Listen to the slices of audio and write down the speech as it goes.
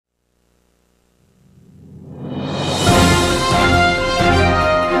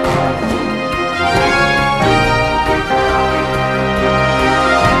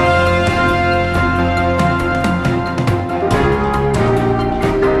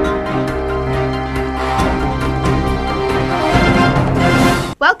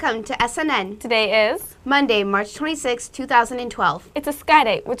Welcome to SNN. Today is Monday, March 26, 2012. It's a sky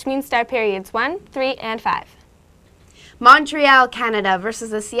day, which means star periods 1, 3, and 5. Montreal, Canada versus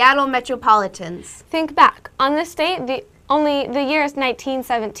the Seattle Metropolitans. Think back. On this day, only the year is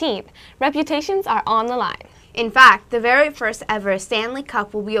 1917. Reputations are on the line. In fact, the very first ever Stanley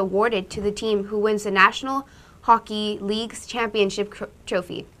Cup will be awarded to the team who wins the National Hockey League's championship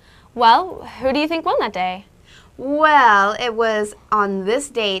trophy. Well, who do you think won that day? Well, it was on this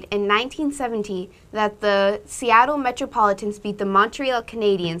date in 1970 that the Seattle Metropolitans beat the Montreal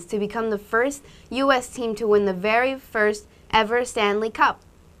Canadiens to become the first U.S. team to win the very first ever Stanley Cup.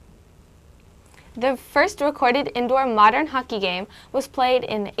 The first recorded indoor modern hockey game was played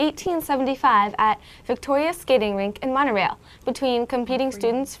in 1875 at Victoria's Skating Rink in Montreal between competing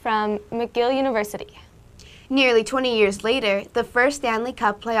students from McGill University. Nearly 20 years later, the first Stanley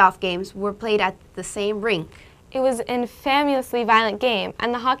Cup playoff games were played at the same rink. It was an famously violent game,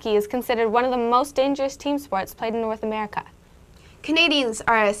 and the hockey is considered one of the most dangerous team sports played in North America. Canadians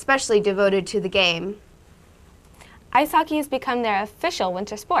are especially devoted to the game. Ice hockey has become their official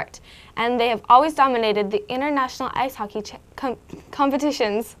winter sport, and they have always dominated the international ice hockey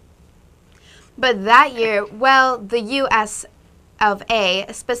competitions. But that year, well, the U.S. of A,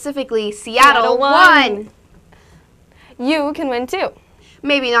 specifically Seattle, won. You can win too.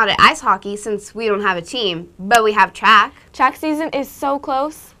 Maybe not at ice hockey since we don't have a team, but we have track. Track season is so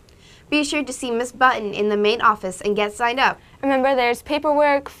close. Be sure to see Miss Button in the main office and get signed up. Remember, there's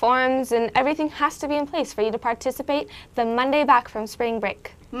paperwork, forms, and everything has to be in place for you to participate the Monday back from spring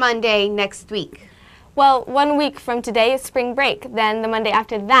break. Monday next week. Well, 1 week from today is spring break, then the Monday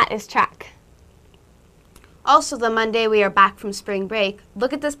after that is track. Also the Monday we are back from spring break.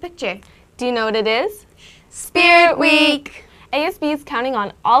 Look at this picture. Do you know what it is? Spirit Week! ASB is counting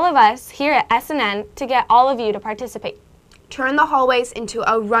on all of us here at SNN to get all of you to participate. Turn the hallways into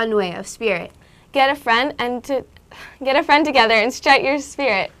a runway of spirit. Get a friend together and strut your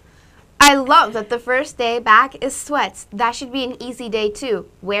spirit. I love that the first day back is sweats. That should be an easy day too.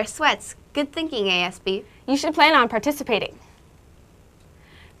 Wear sweats. Good thinking, ASB. You should plan on participating.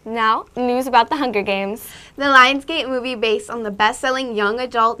 Now, news about the Hunger Games. The Lionsgate movie based on the best-selling young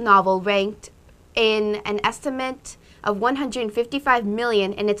adult novel ranked in an estimate of $155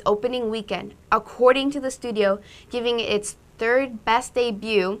 million in its opening weekend, according to the studio, giving it its third best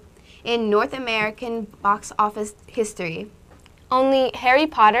debut in North American box office history. Only Harry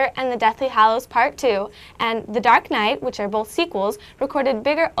Potter and the Deathly Hallows Part 2 and The Dark Knight, which are both sequels, recorded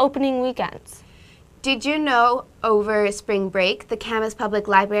bigger opening weekends. Did you know over spring break, the Camas Public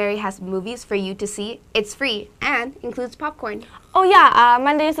Library has movies for you to see? It's free and includes popcorn. Oh yeah,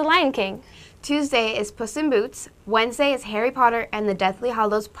 Monday is The Lion King. Tuesday is Puss in Boots. Wednesday is Harry Potter and the Deathly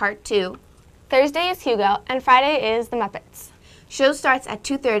Hallows Part 2. Thursday is Hugo, and Friday is The Muppets. Show starts at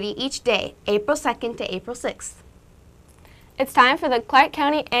 2:30 each day, April 2nd to April 6th. It's time for the Clark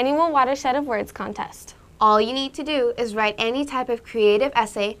County Annual Watershed of Words contest. All you need to do is write any type of creative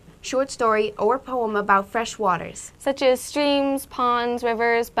essay, short story, or poem about fresh waters. Such as streams, ponds,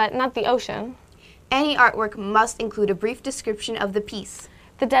 rivers, but not the ocean. Any artwork must include a brief description of the piece.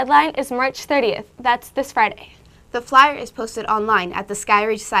 The deadline is March 30th. That's this Friday. The flyer is posted online at the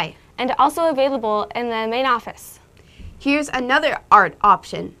Skyridge site. And also available in the main office. Here's another art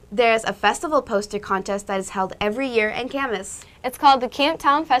option. There's a festival poster contest that is held every year in Camas. It's called the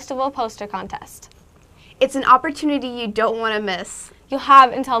Camptown Festival Poster Contest. It's an opportunity you don't want to miss. You'll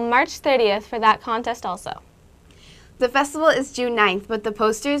have until March 30th for that contest also. The festival is June 9th, but the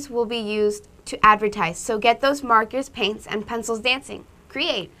posters will be used to advertise, so get those markers, paints, and pencils dancing.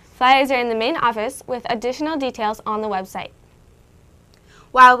 Create. Flyers are in the main office with additional details on the website.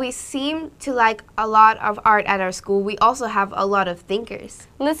 While we seem to like a lot of art at our school, we also have a lot of thinkers.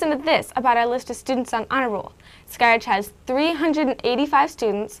 Listen to this about our list of students on honor roll. Skyridge has 385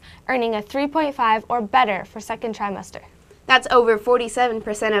 students earning a 3.5 or better for second trimester. That's over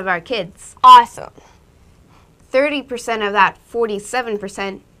 47% of our kids. Awesome. 30% of that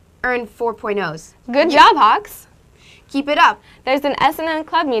 47% earned 4.0s. Good job, Hawks. Keep it up. There's an SNN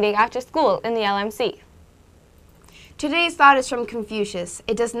club meeting after school in the LMC. Today's thought is from Confucius.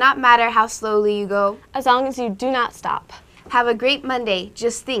 It does not matter how slowly you go, as long as you do not stop. Have a great Monday.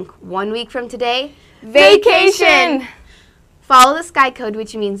 Just think, 1 week from today, vacation! Follow the Sky Code,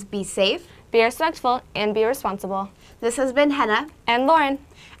 which means be safe, be respectful, and be responsible. This has been Henna and Lauren.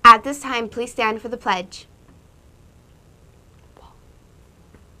 At this time, please stand for the pledge.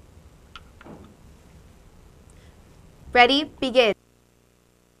 Ready? Begin.